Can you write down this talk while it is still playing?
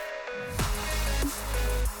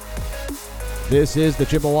This is the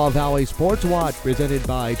Chippewa Valley Sports Watch presented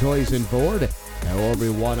by Toycen Ford. Hello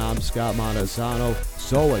everyone, I'm Scott Montesano.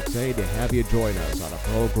 So excited to have you join us on a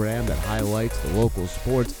program that highlights the local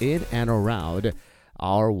sports in and around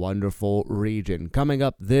our wonderful region. Coming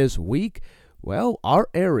up this week, well, our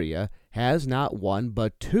area has not one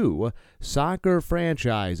but two soccer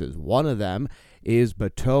franchises. One of them is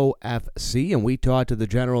Bateaux FC, and we talked to the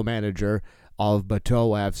general manager of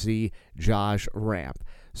Bateaux FC, Josh Ranft.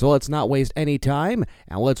 So let's not waste any time,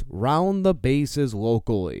 and let's round the bases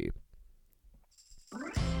locally.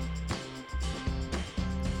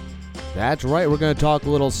 That's right, we're going to talk a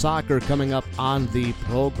little soccer coming up on the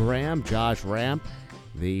program. Josh Ranft,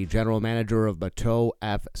 the general manager of Bateaux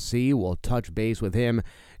FC, will touch base with him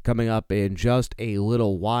coming up in just a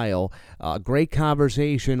little while. Great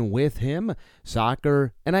conversation with him.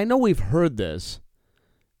 Soccer, and I know we've heard this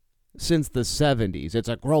since the 70s. It's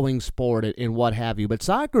a growing sport and what have you, but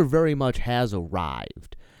soccer very much has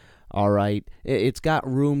arrived. All right, it's got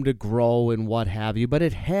room to grow and what have you, but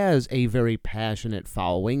it has a very passionate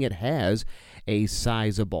following. It has a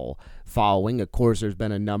sizable following. Of course, there's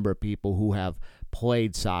been a number of people who have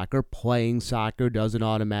played soccer. Playing soccer doesn't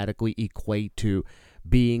automatically equate to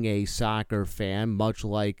being a soccer fan, much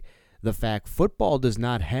like the fact football does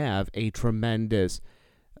not have a tremendous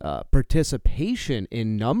participation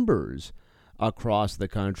in numbers across the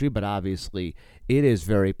country, but obviously it is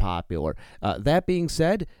very popular. That being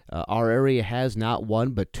said, our area has not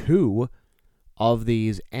one but two of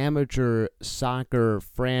these amateur soccer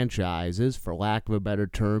franchises. For lack of a better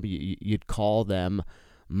term, you'd call them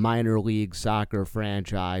minor league soccer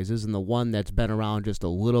franchises, and the one that's been around just a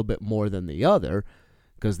little bit more than the other,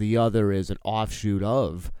 because the other is an offshoot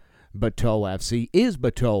of Bateaux FC, is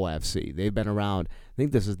Bateaux FC. They've been around, I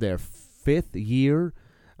think this is their fifth year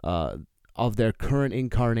of their current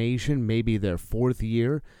incarnation, maybe their fourth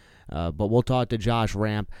year. But we'll talk to Josh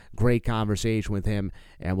Ranft. Great conversation with him,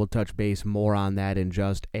 and we'll touch base more on that in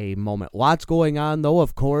just a moment. Lots going on, though,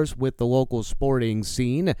 of course, with the local sporting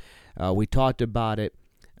scene. We talked about it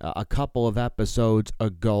a couple of episodes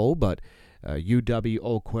ago, but UW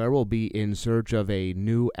Eau Claire will be in search of a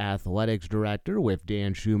new athletics director, with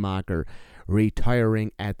Dan Schumacher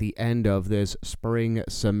retiring at the end of this spring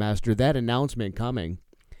semester. That announcement coming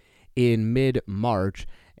in mid-March,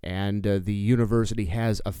 and the university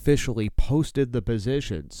has officially posted the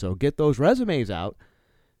position. So get those resumes out,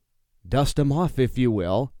 dust them off if you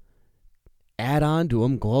will, add on to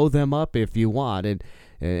them, glow them up if you want,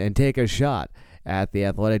 and take a shot at the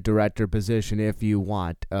athletic director position if you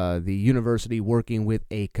want. The university working with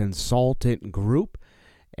a consultant group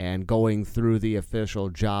and going through the official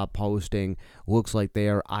job posting. Looks like they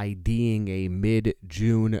are IDing a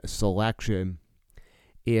mid-June selection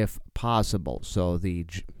if possible. So the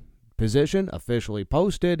position officially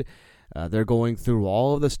posted. They're going through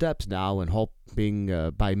all of the steps now and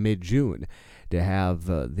hoping by mid-June to have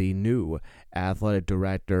the new athletic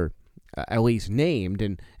director at least named,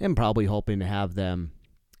 and probably hoping to have them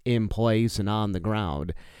in place and on the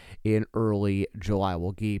ground in early July.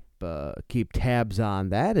 We'll keep tabs on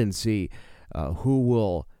that and see who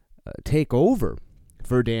will take over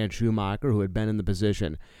for Dan Schumacher, who had been in the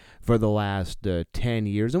position for the last 10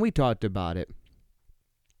 years. And we talked about it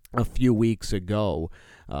a few weeks ago.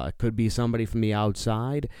 It could be somebody from the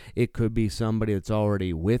outside. It could be somebody that's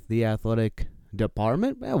already with the athletic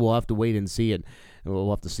department. Well, we'll have to wait and see it.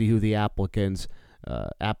 We'll have to see who the applicants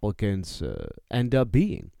end up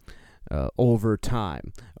being over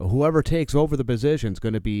time. Whoever takes over the position is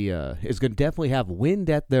going to definitely have wind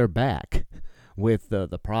at their back with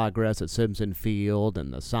the progress at Simpson Field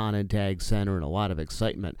and the Sonntag Center, and a lot of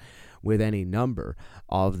excitement with any number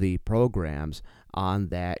of the programs on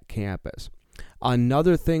that campus.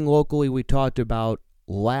 Another thing locally we talked about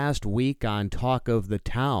last week on Talk of the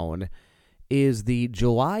Town is the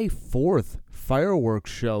July 4th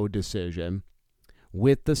fireworks show decision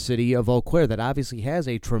with the city of Eau Claire that obviously has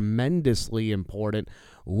a tremendously important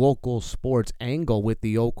local sports angle with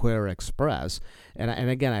the Eau Claire Express. And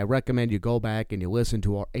again, I recommend you go back and you listen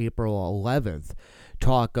to our April 11th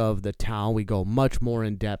Talk of the Town. We go much more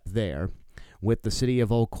in depth there, with the city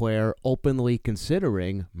of Eau Claire openly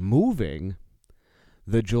considering moving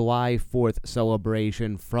the July 4th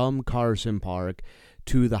celebration from Carson Park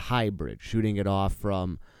to the High Bridge, shooting it off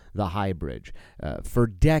from the High Bridge. For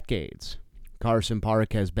decades, Carson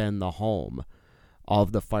Park has been the home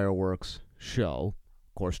of the fireworks show.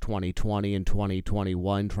 Of course, 2020 and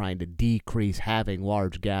 2021, trying to decrease having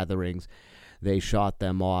large gatherings, they shot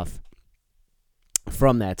them off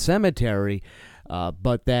from that cemetery.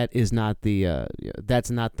 But that's not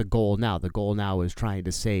the goal now. The goal now is trying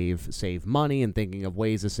to save money and thinking of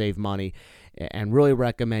ways to save money. And really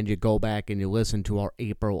recommend you go back and you listen to our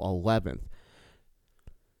April 11th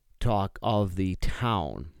talk of the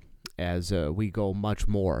town as we go much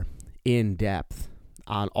more in depth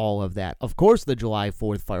on all of that. Of course, the July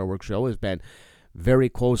 4th fireworks show has been very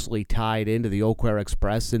closely tied into the Eau Claire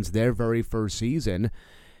Express since their very first season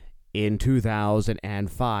in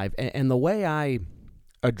 2005. And the way I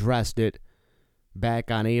addressed it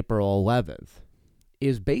back on April 11th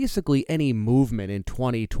is basically any movement in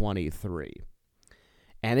 2023.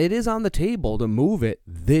 And it is on the table to move it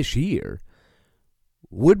this year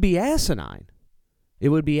would be asinine. It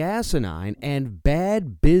would be asinine and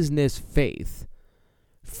bad business faith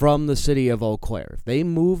from the city of Eau Claire. If they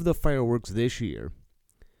move the fireworks this year,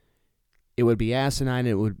 it would be asinine.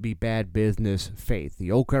 It would be bad business faith.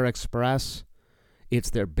 The Eau Claire Express, it's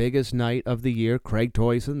their biggest night of the year. Craig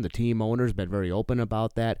Toycen, the team owner, has been very open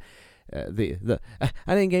about that. I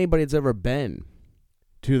think anybody that's ever been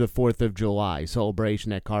to the 4th of July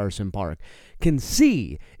celebration at Carson Park can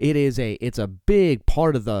see it's a big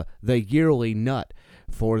part of the yearly nut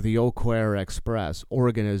for the Eau Claire Express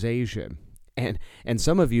organization. And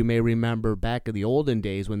some of you may remember back in the olden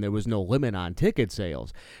days when there was no limit on ticket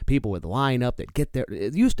sales. People would line up, they'd get there.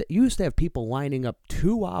 It used to have people lining up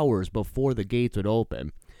 2 hours before the gates would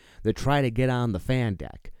open to try to get on the fan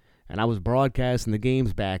deck. And I was broadcasting the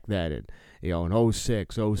games back then, in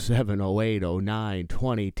 06, 07, 08, 09,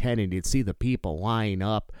 2010, and you'd see the people line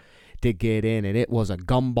up to get in, and it was a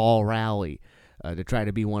gumball rally to try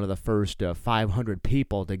to be one of the first 500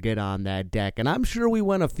 people to get on that deck. And I'm sure we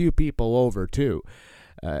went a few people over, too,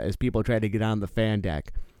 as people tried to get on the fan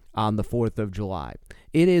deck on the 4th of July.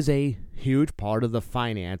 It is a huge part of the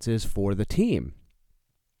finances for the team,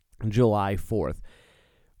 July 4th.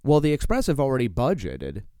 Well, the Express have already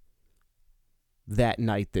budgeted that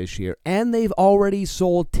night this year, and they've already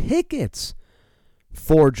sold tickets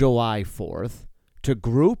for July 4th to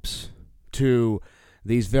groups, to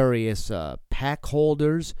these various pack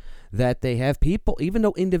holders that they have. People, even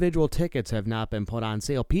though individual tickets have not been put on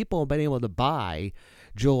sale, people have been able to buy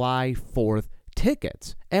July 4th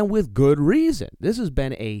tickets, and with good reason. This has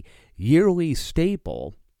been a yearly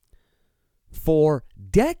staple for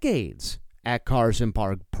decades at Carson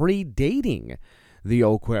Park, predating the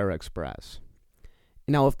Eau Claire Express.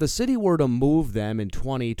 Now, if the city were to move them in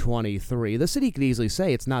 2023, the city could easily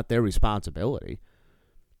say it's not their responsibility.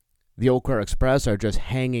 The Eau Claire Express are just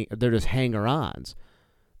they're just hanger-ons.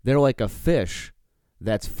 They're like a fish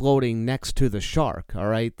that's floating next to the shark, all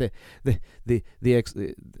right? The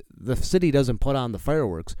city doesn't put on the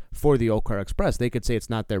fireworks for the Eau Claire Express. They could say it's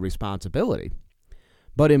not their responsibility.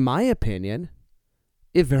 But in my opinion,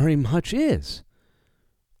 it very much is.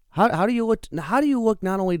 How do you look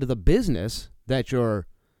not only to the business that you're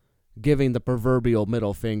giving the proverbial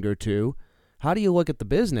middle finger to, how do you look at the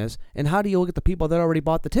business, and how do you look at the people that already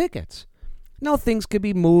bought the tickets? Now, things could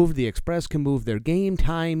be moved. The Express can move their game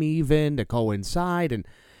time even to coincide and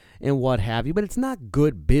what have you, but it's not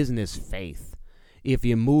good business faith if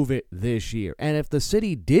you move it this year. And if the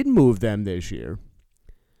city did move them this year,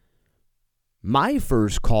 my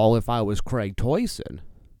first call, if I was Craig Toycen,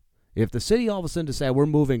 if the city all of a sudden decided we're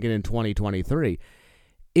moving it in 2023,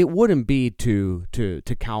 it wouldn't be to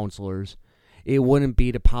counselors. It wouldn't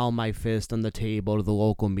be to pound my fist on the table to the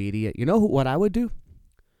local media. You know what I would do?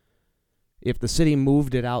 If the city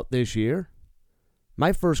moved it out this year,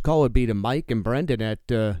 my first call would be to Mike and Brendan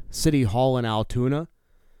at City Hall in Altoona,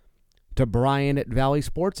 to Brian at Valley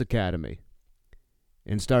Sports Academy,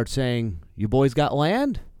 and start saying, you boys got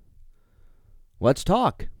land? Let's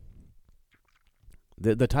talk.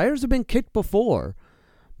 The tires have been kicked before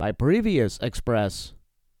by previous Express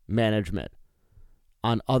management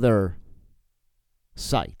on other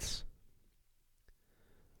sites.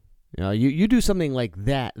 You do something like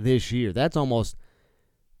that this year, that's almost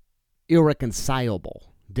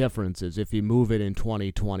irreconcilable differences if you move it in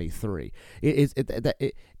 2023.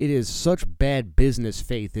 It is such bad business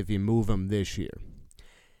faith if you move them this year.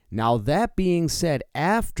 Now, that being said,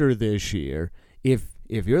 after this year, if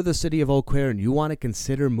you're the city of Eau Claire and you want to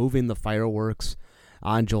consider moving the fireworks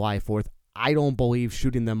on July 4th, I don't believe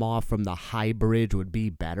shooting them off from the High Bridge would be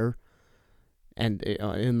better. And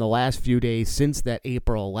in the last few days since that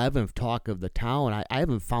April 11th talk of the town, I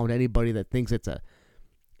haven't found anybody that thinks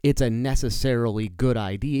it's a necessarily good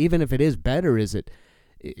idea. Even if it is better, is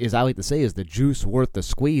I like to say, is the juice worth the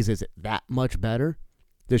squeeze? Is it that much better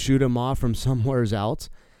to shoot them off from somewhere else?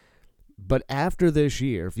 But after this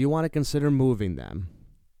year, if you want to consider moving them,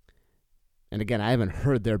 and again, I haven't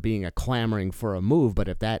heard there being a clamoring for a move, but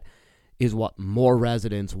if is what more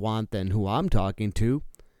residents want than who I'm talking to,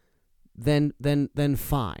 then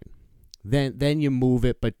fine. Then you move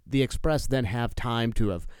it, but the Express then have time to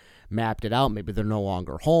have mapped it out. Maybe they're no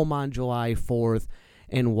longer home on July 4th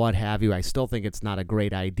and what have you. I still think it's not a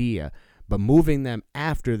great idea. But moving them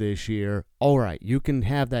after this year, all right, you can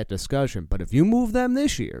have that discussion. But if you move them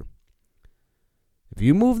this year,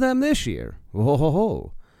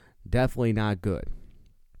 definitely not good.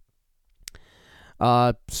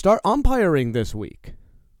 Start umpiring this week.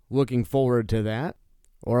 Looking forward to that.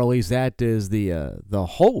 Or at least that is the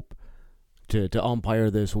hope to umpire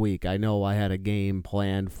this week. I know I had a game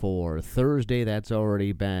planned for Thursday. That's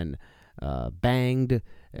already been banged.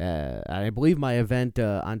 I believe my event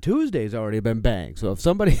on Tuesday has already been banged. So if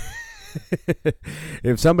somebody's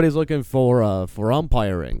looking for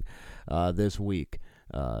umpiring this week,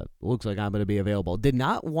 looks like I'm going to be available. Did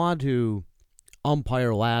not want to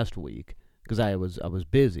umpire last week because I was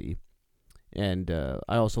busy, and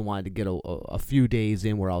I also wanted to get a few days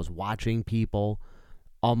in where I was watching people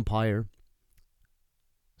umpire.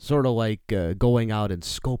 Sort of like going out and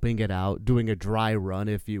scoping it out, doing a dry run,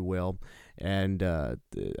 if you will. And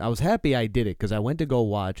I was happy I did it because I went to go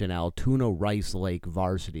watch an Altoona-Rice Lake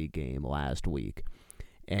varsity game last week.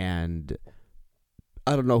 And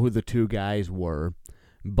I don't know who the two guys were,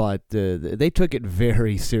 but they took it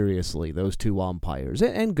very seriously, those two umpires,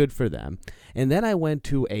 and good for them. And then I went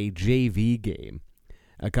to a JV game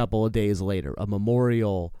a couple of days later, a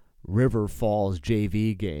Memorial River Falls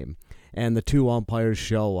JV game. And the two umpires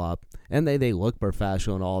show up, and they look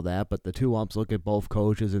professional and all that, but the two umps look at both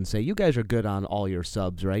coaches and say, you guys are good on all your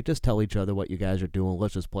subs, right? Just tell each other what you guys are doing.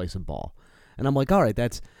 Let's just play some ball. And I'm like, all right,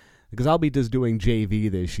 that's because I'll be just doing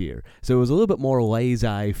JV this year. So it was a little bit more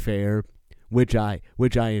laissez-faire, which I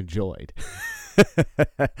enjoyed.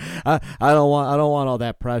 I don't want all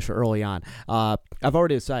that pressure early on. I've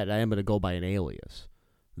already decided I am going to go by an alias,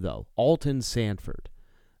 though. Alton Sanford.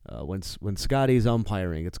 When Scotty's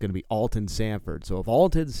umpiring, it's going to be Alton Sanford. So if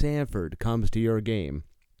Alton Sanford comes to your game,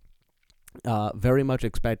 very much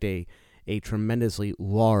expect a tremendously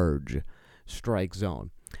large strike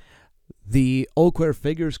zone. The Eau Claire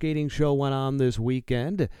figure skating show went on this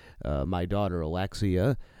weekend. My daughter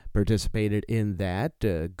Alexia participated in that.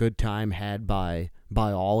 Good time had by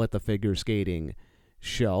all at the figure skating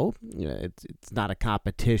show. It's not a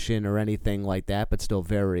competition or anything like that, but still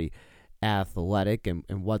very athletic and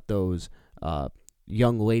what those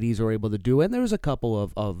young ladies are able to do. And there's a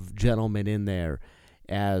couple of gentlemen in there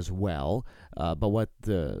as well. But what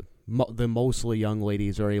the mostly young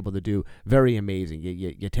ladies are able to do, very amazing.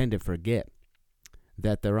 You tend to forget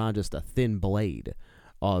that they're on just a thin blade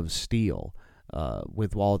of steel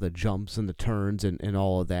with all the jumps and the turns and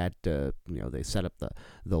all of that. They set up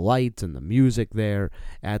the lights and the music there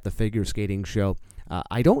at the figure skating show.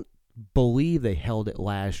 I don't believe they held it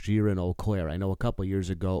last year in Eau Claire. I know a couple years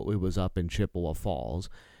ago it was up in Chippewa Falls,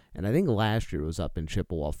 and I think last year it was up in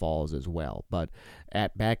Chippewa Falls as well. But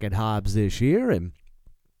back at Hobbs this year, and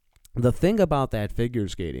the thing about that figure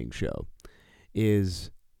skating show is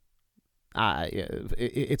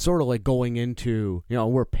it's sort of like going into,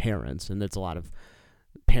 we're parents, and there's a lot of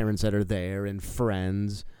parents that are there and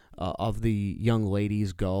friends of the young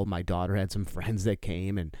ladies go. My daughter had some friends that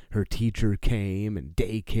came, and her teacher came, and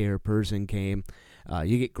daycare person came.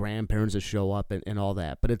 You get grandparents that show up and all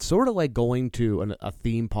that. But it's sort of like going to a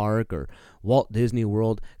theme park or Walt Disney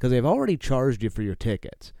World, because they've already charged you for your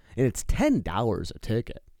tickets. And it's $10 a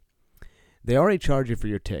ticket. They already charge you for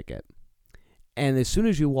your ticket. And as soon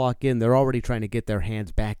as you walk in, they're already trying to get their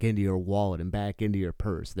hands back into your wallet and back into your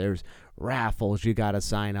purse. There's raffles you got to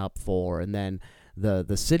sign up for, and then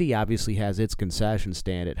the city obviously has its concession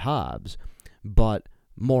stand at Hobbs, but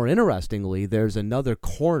more interestingly, there's another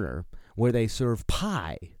corner where they serve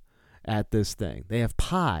pie at this thing. They have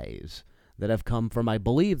pies that have come from, I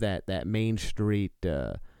believe, that Main Street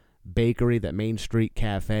bakery, that Main Street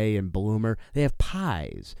cafe in Bloomer. They have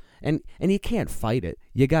pies, and you can't fight it.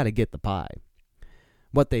 You got to get the pie.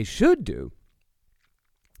 What they should do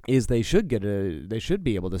is they should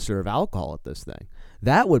be able to serve alcohol at this thing.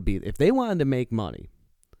 That would be, if they wanted to make money,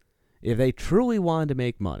 if they truly wanted to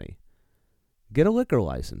make money, get a liquor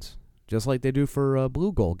license, just like they do for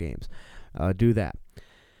Blue Gold games. Do that.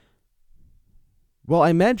 Well,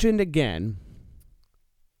 I mentioned again,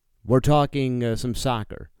 we're talking some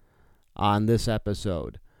soccer on this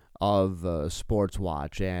episode of Sports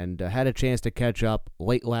Watch, and had a chance to catch up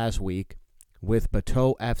late last week with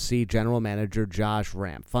Bateaux FC general manager Josh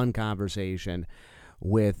Ranft. Fun conversation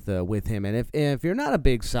with him. And if you're not a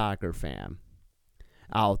big soccer fan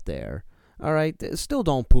out there, all right, still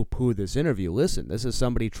don't poo-poo this interview. Listen, this is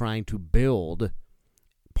somebody trying to build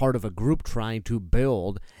part of a group trying to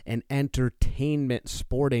build an entertainment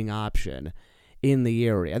sporting option in the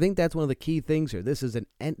area. I think that's one of the key things here. This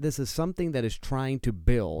is something that is trying to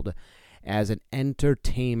build as an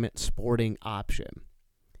entertainment sporting option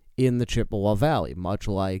in the Chippewa Valley, much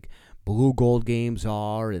like Blue Gold games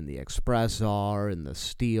are, and the Express are, and the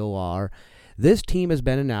Steel are. This team has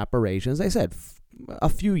been in operation, as I said, a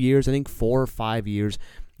few years, I think 4 or 5 years.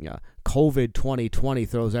 COVID 2020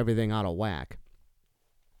 throws everything out of whack.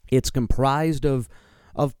 It's comprised of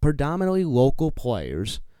predominantly local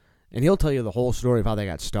players, and he'll tell you the whole story of how they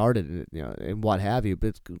got started, and what have you. But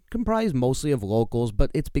it's comprised mostly of locals,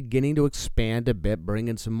 but it's beginning to expand a bit,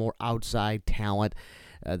 bringing some more outside talent.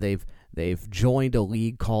 They've joined a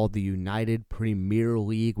league called the United Premier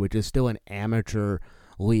League, which is still an amateur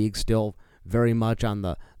league, still very much on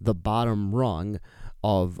the bottom rung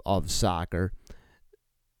of soccer.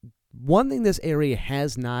 One thing this area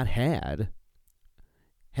has not had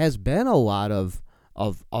has been a lot of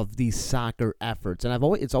these soccer efforts, and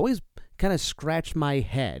it's always kind of scratched my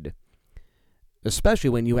head, especially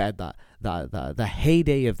when you had the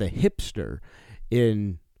heyday of the hipster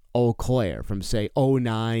in Eau Claire from, say,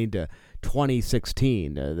 2009 to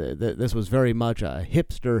 2016. This was very much a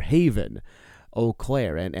hipster haven, Eau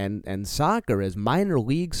Claire, and soccer, as minor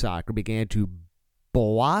league soccer began to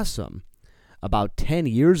blossom about 10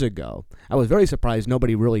 years ago. I was very surprised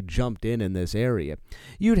nobody really jumped in this area.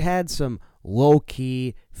 You'd had some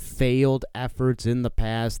low-key failed efforts in the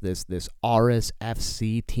past. This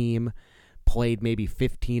RSFC team played maybe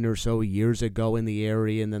 15 or so years ago in the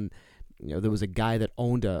area, and then there was a guy that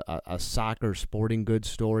owned a soccer sporting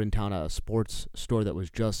goods store in town, a sports store that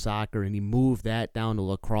was just soccer, and he moved that down to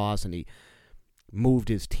lacrosse, and he moved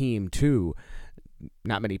his team too.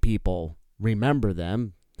 Not many people remember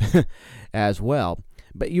them as well.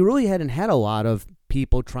 But you really hadn't had a lot of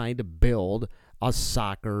people trying to build a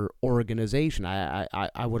soccer organization.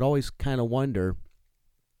 I would always kind of wonder,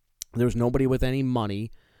 there's nobody with any money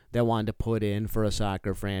that wanted to put in for a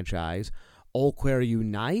soccer franchise. Eau Claire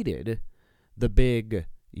United, the big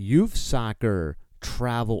youth soccer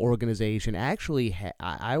travel organization, actually,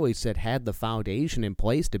 I always said, had the foundation in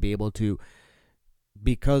place to be able to,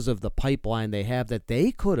 because of the pipeline they have, that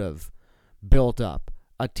they could have built up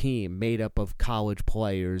a team made up of college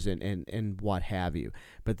players and what have you.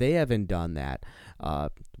 But they haven't done that.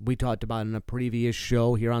 We talked about in a previous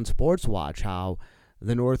show here on Sports Watch how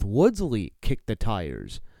the North Woods League kicked the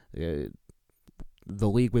tires. The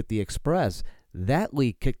league with the Express, that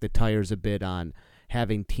league kicked the tires a bit on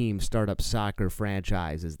having teams start up soccer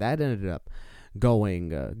franchises. That ended up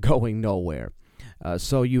going nowhere.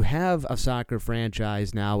 So you have a soccer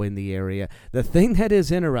franchise now in the area. The thing that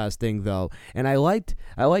is interesting, though, and I liked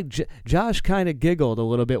Josh kind of giggled a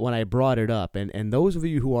little bit when I brought it up, and those of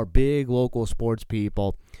you who are big local sports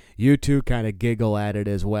people, you too kind of giggle at it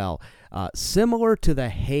as well. Similar to the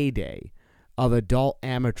heyday of adult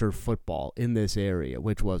amateur football in this area,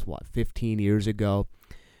 which was 15 years ago.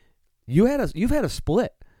 You've had a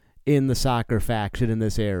split in the soccer faction in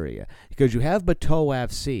this area, because you have Bateaux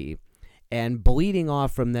FC, and bleeding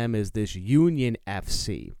off from them is this Union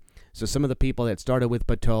FC. So some of the people that started with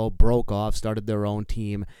Bateaux broke off, started their own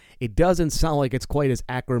team. It doesn't sound like it's quite as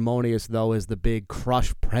acrimonious, though, as the big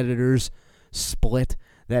Crush Predators split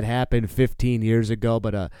that happened 15 years ago.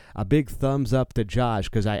 But a big thumbs up to Josh,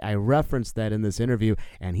 because I referenced that in this interview,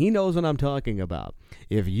 and he knows what I'm talking about.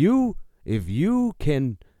 If you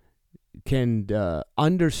can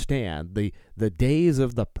understand the days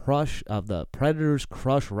of the Predators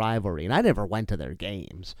Crush rivalry, and I never went to their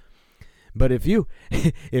games, but if you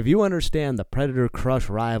understand the Predator Crush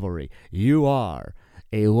rivalry, you are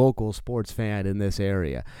a local sports fan in this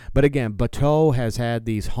area. But again, Bateaux has had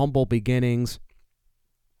these humble beginnings.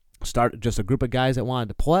 Started just a group of guys that wanted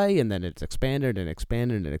to play, and then it's expanded and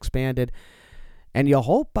expanded and expanded. And you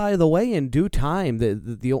hope, by the way, in due time,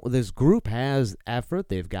 this group has effort,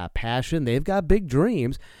 they've got passion, they've got big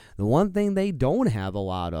dreams. The one thing they don't have a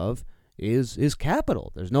lot of is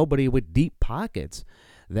capital. There's nobody with deep pockets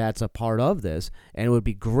that's a part of this, and it would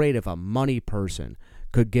be great if a money person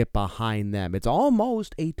could get behind them. It's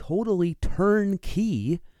almost a totally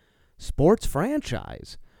turnkey sports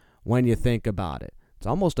franchise when you think about it. It's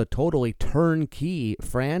almost a totally turnkey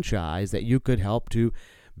franchise that you could help to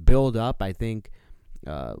build up. I think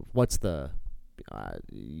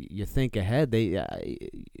you think ahead.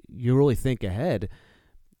 You really think ahead.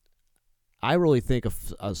 I really think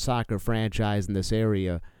a soccer franchise in this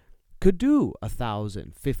area could do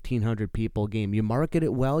 1,000, 1,500 people game. You market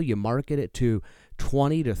it well. You market it to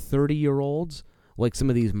 20 to 30-year-olds like some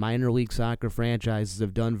of these minor league soccer franchises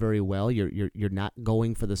have done very well. You're not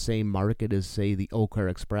going for the same market as, say, the Eau Claire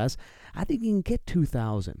Express. I think you can get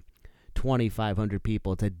 2,000, 2,500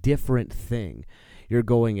 people. It's a different thing you're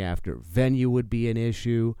going after. Venue would be an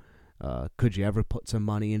issue. Could you ever put some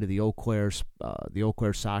money into the Eau Claire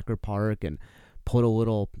soccer park and put a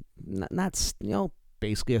little, not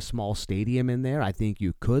basically a small stadium in there? I think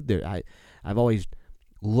you could. I've always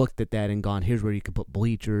looked at that and gone, here's where you could put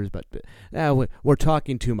bleachers, but we're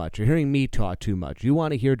talking too much. You're hearing me talk too much. You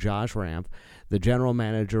want to hear Josh Ranft, the general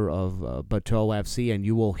manager of Bateaux FC, and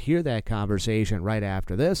you will hear that conversation right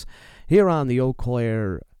after this here on the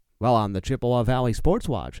on the Chippewa Valley Sports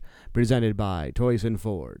Watch, presented by Toycen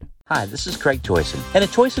Ford. Hi, this is Craig Toycen. And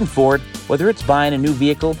at Toycen Ford, whether it's buying a new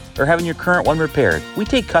vehicle or having your current one repaired, we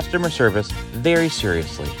take customer service very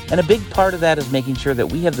seriously. And a big part of that is making sure that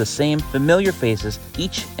we have the same familiar faces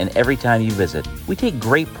each and every time you visit. We take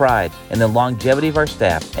great pride in the longevity of our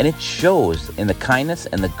staff, and it shows in the kindness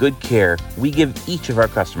and the good care we give each of our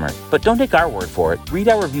customers. But don't take our word for it. Read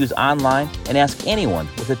our reviews online and ask anyone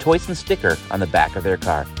with a Toycen sticker on the back of their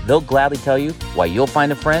car. They'll gladly tell you why you'll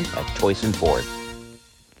find a friend at Toycen Ford.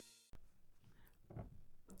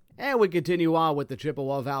 And we continue on with the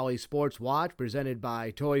Chippewa Valley Sports Watch, presented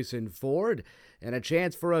by Toycen Ford, and a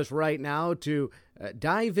chance for us right now to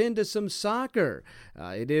dive into some soccer.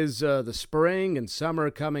 It is the spring and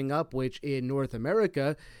summer coming up, which in North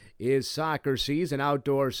America is soccer season,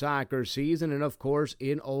 outdoor soccer season, and of course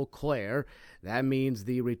in Eau Claire, that means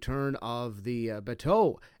the return of the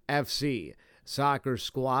Bateaux FC soccer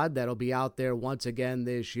squad that'll be out there once again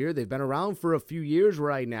this year. They've been around for a few years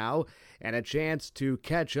right now, and a chance to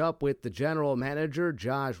catch up with the general manager,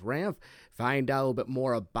 Josh Ranft, find out a little bit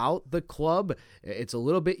more about the club. It's a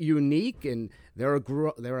little bit unique, and they're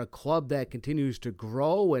a club that continues to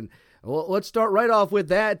grow. And let's start right off with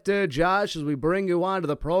that, Josh, as we bring you onto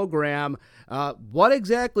the program. What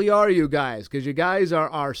exactly are you guys? Because you guys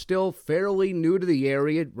are still fairly new to the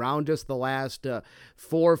area, around just the last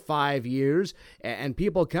 4 or 5 years, and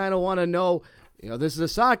people kind of want to know, this is a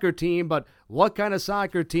soccer team, but what kind of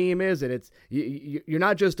soccer team is it? You're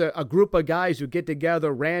not just a group of guys who get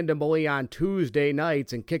together randomly on Tuesday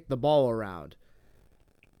nights and kick the ball around.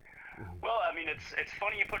 Well, I mean, it's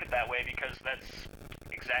funny you put it that way, because that's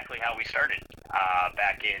exactly how we started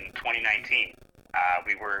back in 2019.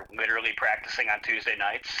 We were literally practicing on Tuesday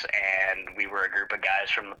nights, and we were a group of guys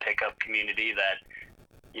from the pickup community that,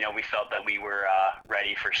 we felt that we were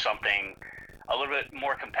ready for something a little bit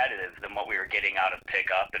more competitive than what we were getting out of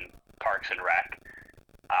pickup and Parks and Rec.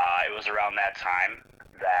 It was around that time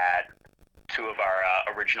that two of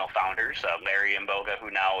our original founders, Larry Imboga,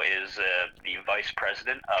 who now is the vice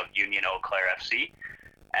president of Union Eau Claire FC,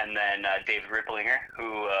 and then David Ripplinger,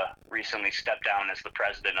 who recently stepped down as the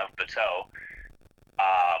president of Bateaux.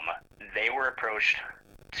 They were approached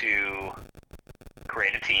to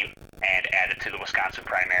create a team and add it to the Wisconsin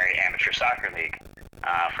Primary Amateur Soccer League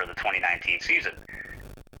for the 2019 season.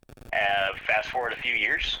 Fast forward a few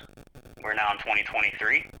years, we're now in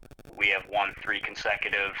 2023. We have won 3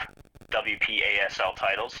 consecutive WPASL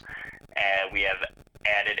titles, and we have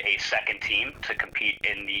added a second team to compete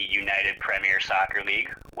in the United Premier Soccer League,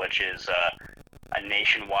 which is a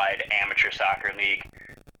nationwide amateur soccer league.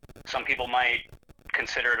 Some people might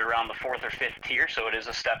consider it around the 4th or 5th tier, so it is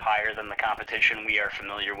a step higher than the competition we are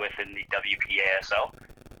familiar with in the WPASL,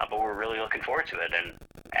 but we're really looking forward to it, and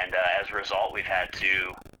as a result, we've had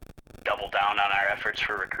to double down on our efforts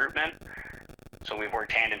for recruitment. So we've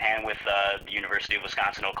worked hand in hand with the University of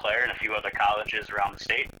Wisconsin-Eau Claire and a few other colleges around the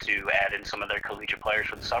state to add in some of their collegiate players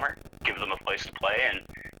for the summer, give them a place to play, and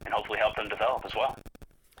hopefully help them develop as well.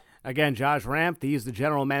 Again, Josh Ranft, he's the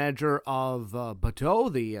general manager of Bateaux,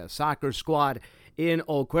 the soccer squad in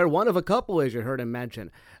Eau Claire. One of a couple, as you heard him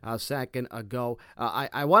mention a second ago.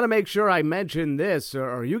 I want to make sure I mention this,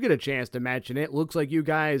 or you get a chance to mention it. Looks like you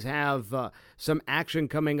guys have some action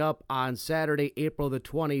coming up on Saturday, April the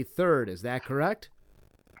 23rd. Is that correct?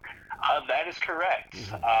 That is correct.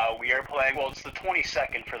 We are playing, it's the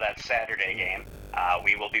 22nd for that Saturday game.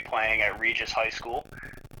 We will be playing at Regis High School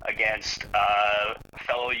against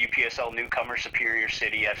fellow UPSL newcomer Superior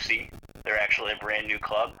City FC. They're actually a brand new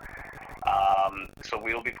club. So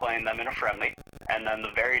we will be playing them in a friendly. And then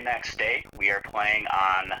the very next day, we are playing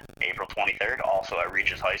on April 23rd, also at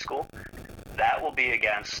Regis High School. That will be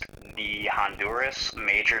against the Honduras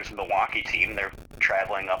Majors Milwaukee team. They're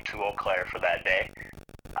traveling up to Eau Claire for that day.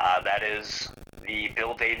 That is the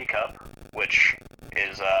Bill Davy Cup, which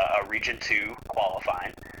is a Region 2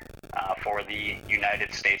 qualifying for the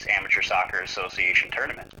United States Amateur Soccer Association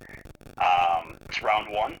tournament. It's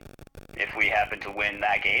round 1. if we happen to win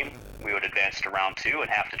that game, we would advance to round 2 and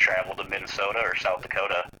have to travel to Minnesota or South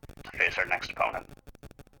Dakota to face our next opponent.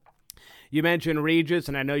 You mentioned Regis,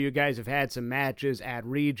 and I know you guys have had some matches at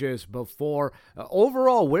Regis before.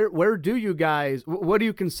 Overall, where do you guys, what do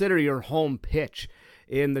you consider your home pitch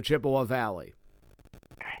in the Chippewa Valley?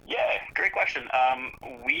 Yeah, great question.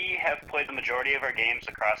 We have played the majority of our games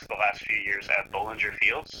across the last few years at Bollinger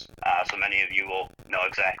Fields, so many of you will know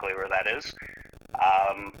exactly where that is.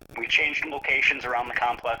 We've changed locations around the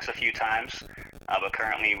complex a few times, but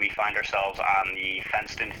currently we find ourselves on the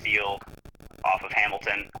fenced-in field off of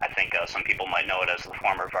Hamilton. I think some people might know it as the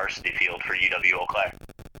former varsity field for UW Eau Claire.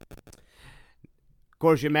 Of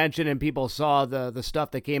course, you mentioned, and people saw the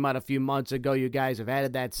stuff that came out a few months ago. You guys have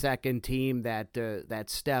added that second team, that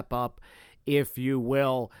step up, if you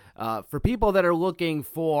will. For people that are looking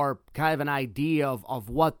for kind of an idea of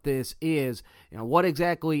what this is, what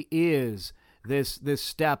exactly is this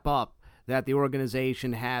step up that the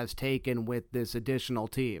organization has taken with this additional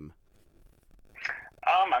team?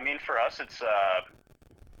 I mean, for us, it's a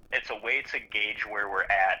way to gauge where we're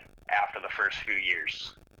at after the first few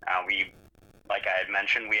years. Like I had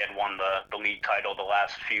mentioned, we had won the league title the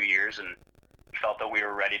last few years and felt that we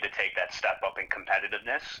were ready to take that step up in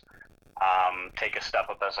competitiveness, take a step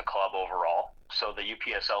up as a club overall. So the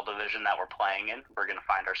UPSL division that we're playing in, we're going to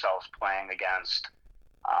find ourselves playing against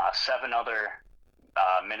 7 other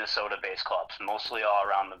Minnesota-based clubs, mostly all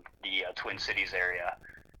around the Twin Cities area.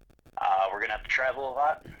 We're going to have to travel a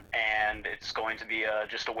lot, and it's going to be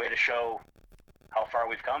just a way to show how far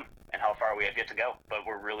we've come and how far we have yet to go, but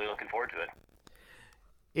we're really looking forward to it.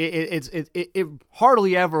 It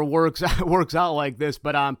hardly ever works out like this,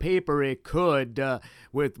 but on paper it could,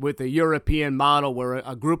 with the European model where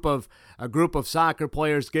a group of soccer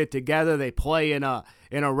players get together, they play in a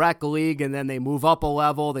rec league, and then they move up a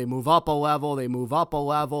level, and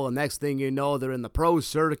next thing you know, they're in the pro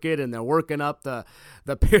circuit and they're working up the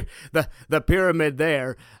pyramid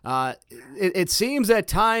there. It seems at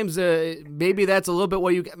times maybe that's a little bit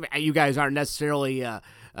what you guys aren't necessarily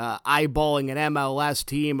eyeballing an MLS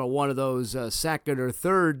team or one of those second or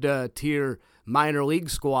third tier minor league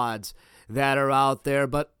squads that are out there.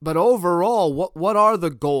 But overall, what are the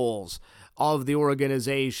goals of the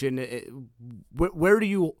organization? Where do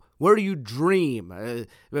you dream?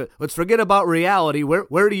 Let's forget about reality.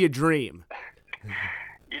 Where do you dream?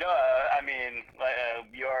 I mean,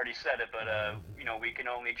 you already said it, but we can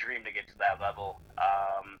only dream to get to that level.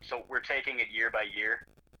 So we're taking it year by year.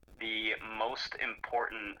 The most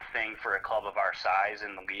important thing for a club of our size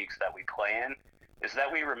in the leagues that we play in is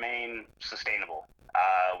that we remain sustainable.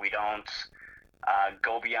 We don't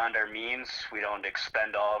go beyond our means. We don't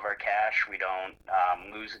expend all of our cash. We don't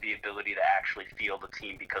lose the ability to actually field a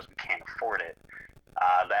team because we can't afford it.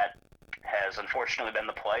 That has unfortunately been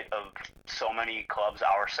the plight of so many clubs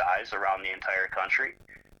our size around the entire country.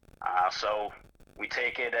 So we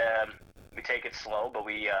take it slow, but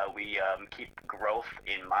we keep growth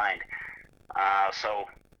in mind. So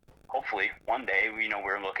hopefully one day,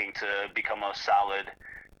 we're looking to become a solid,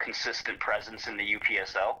 consistent presence in the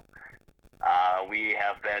UPSL. We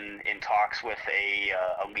have been in talks with a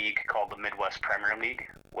league called the Midwest Premier League,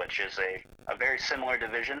 which is a very similar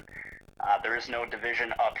division. There is no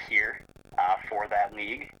division up here for that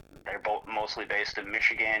league. They're both mostly based in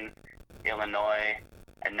Michigan, Illinois,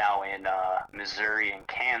 and now in Missouri and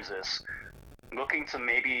Kansas. Looking to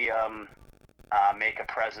maybe make a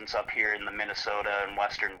presence up here in the Minnesota and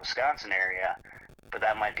western Wisconsin area, but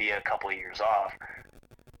that might be a couple of years off.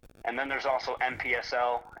 And then there's also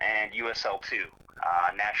NPSL and USL2,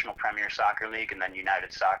 National Premier Soccer League, and then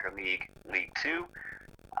United Soccer League, League 2,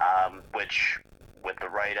 which with the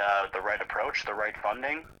right approach, the right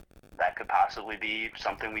funding, that could possibly be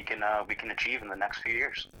something we can achieve in the next few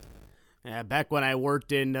years. Yeah, back when I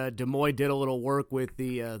worked in Des Moines, did a little work with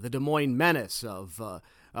the Des Moines Menace of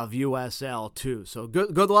USL too. So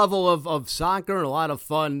good level of soccer and a lot of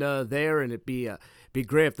fun there, and it'd be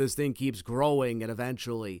great if this thing keeps growing and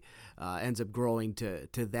eventually ends up growing to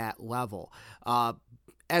that level.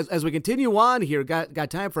 As we continue on here,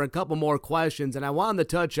 got time for a couple more questions, and I wanted to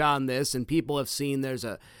touch on this. And people have seen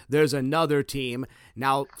there's another team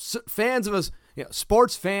now. Fans of us.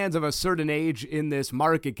 Sports fans of a certain age in this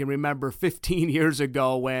market can remember 15 years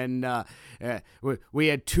ago when we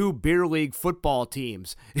had 2 beer league football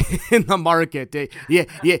teams in the market. You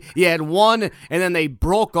had one, and then they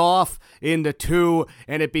broke off into 2,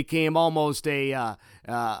 and it became almost a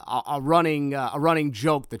running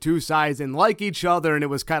joke. The 2 sides didn't like each other, and it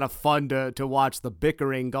was kind of fun to watch the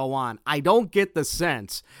bickering go on. I don't get the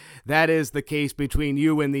sense that is the case between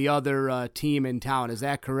you and the other team in town. Is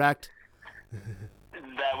that correct?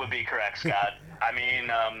 That would be correct, Scott. I mean,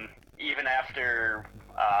 even after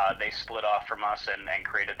they split off from us and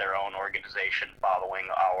created their own organization following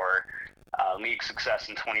our league success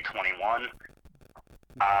in 2021,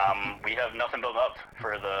 we have nothing but love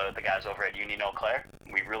for the guys over at Union Eau Claire.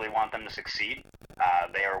 We really want them to succeed.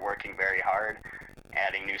 They are working very hard,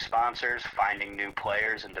 adding new sponsors, finding new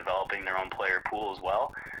players, and developing their own player pool as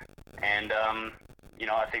well. And,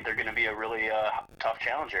 I think they're going to be a really tough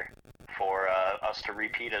challenger for us to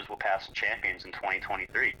repeat as Wapasco champions in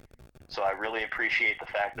 2023. So I really appreciate the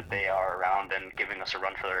fact that they are around and giving us a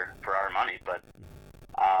run for our money. But,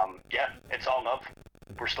 it's all love.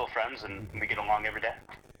 We're still friends, and we get along every day.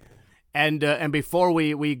 And before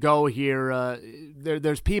we go here,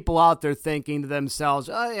 there's people out there thinking to themselves,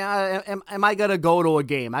 oh, yeah, am I going to go to a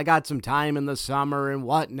game? I got some time in the summer and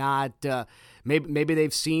whatnot. Maybe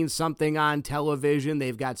they've seen something on television.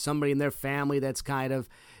 They've got somebody in their family that's kind of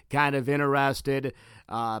interested.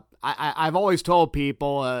 I've always told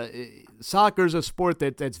people soccer is a sport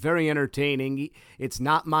that's very entertaining. It's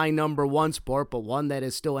not my number one sport, but one that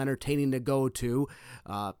is still entertaining to go to.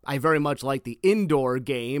 I very much like the indoor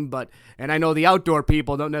game, and I know the outdoor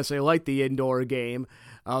people don't necessarily like the indoor game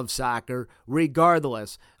of soccer.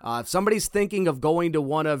 Regardless, if somebody's thinking of going to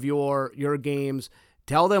one of your games,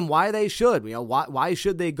 tell them why they should. Why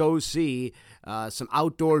should they go see some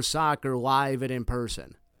outdoor soccer live and in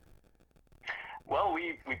person? Well,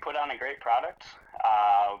 we put on a great product.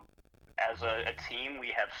 As a team, we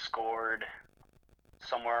have scored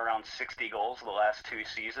somewhere around 60 goals the last 2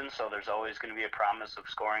 seasons, so there's always going to be a promise of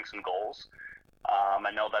scoring some goals.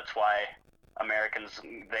 I know that's why Americans,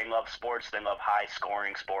 they love sports. They love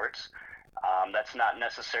high-scoring sports. That's not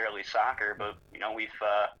necessarily soccer, but, we've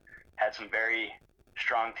had some very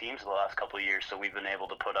strong teams the last couple of years, so we've been able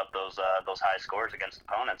to put up those high scores against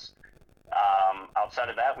opponents. Outside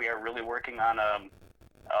of that, we are really working on a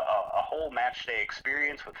whole match day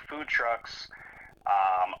experience with food trucks,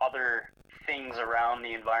 other things around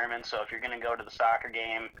the environment. So if you're going to go to the soccer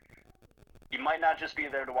game, you might not just be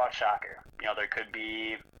there to watch soccer. There could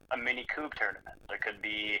be a mini coupe tournament. There could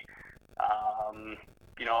be,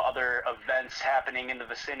 other events happening in the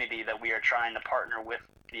vicinity that we are trying to partner with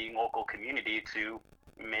the local community to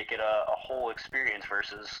make it a whole experience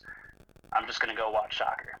versus I'm just going to go watch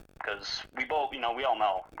soccer. Because we both, we all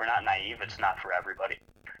know we're not naive. It's not for everybody.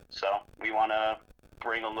 So we want to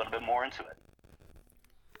bring a little bit more into it.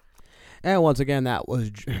 And once again, that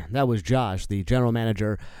was Josh, the general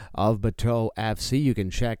manager of Bateaux FC. You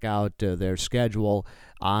can check out their schedule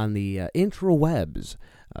on the interwebs.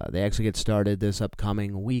 They actually get started this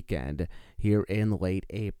upcoming weekend here in late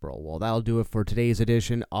April. Well, that'll do it for today's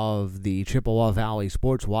edition of the Chippewa Valley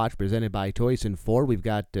Sports Watch presented by Toycen Ford. We've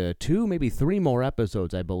got 2, maybe 3 more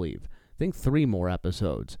episodes, I believe. I think 3 more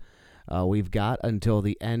episodes. We've got until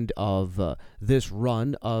the end of this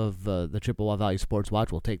run of the Chippewa Valley Sports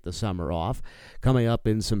Watch. We'll take the summer off. Coming up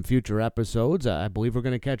in some future episodes, I believe we're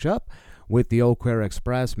going to catch up with the Eau Claire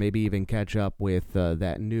Express, maybe even catch up with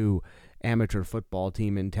that new amateur football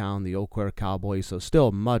team in town, the Eau Claire Cowboys. So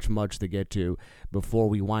still much to get to before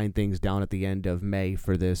we wind things down at the end of May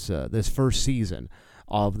for this first season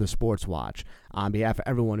of the Sports Watch. On behalf of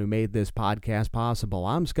everyone who made this podcast possible,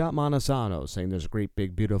 I'm Scott Montesano saying there's a great,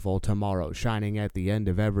 big, beautiful tomorrow shining at the end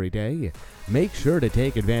of every day. Make sure to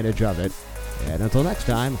take advantage of it. And until next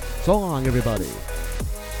time, so long, everybody.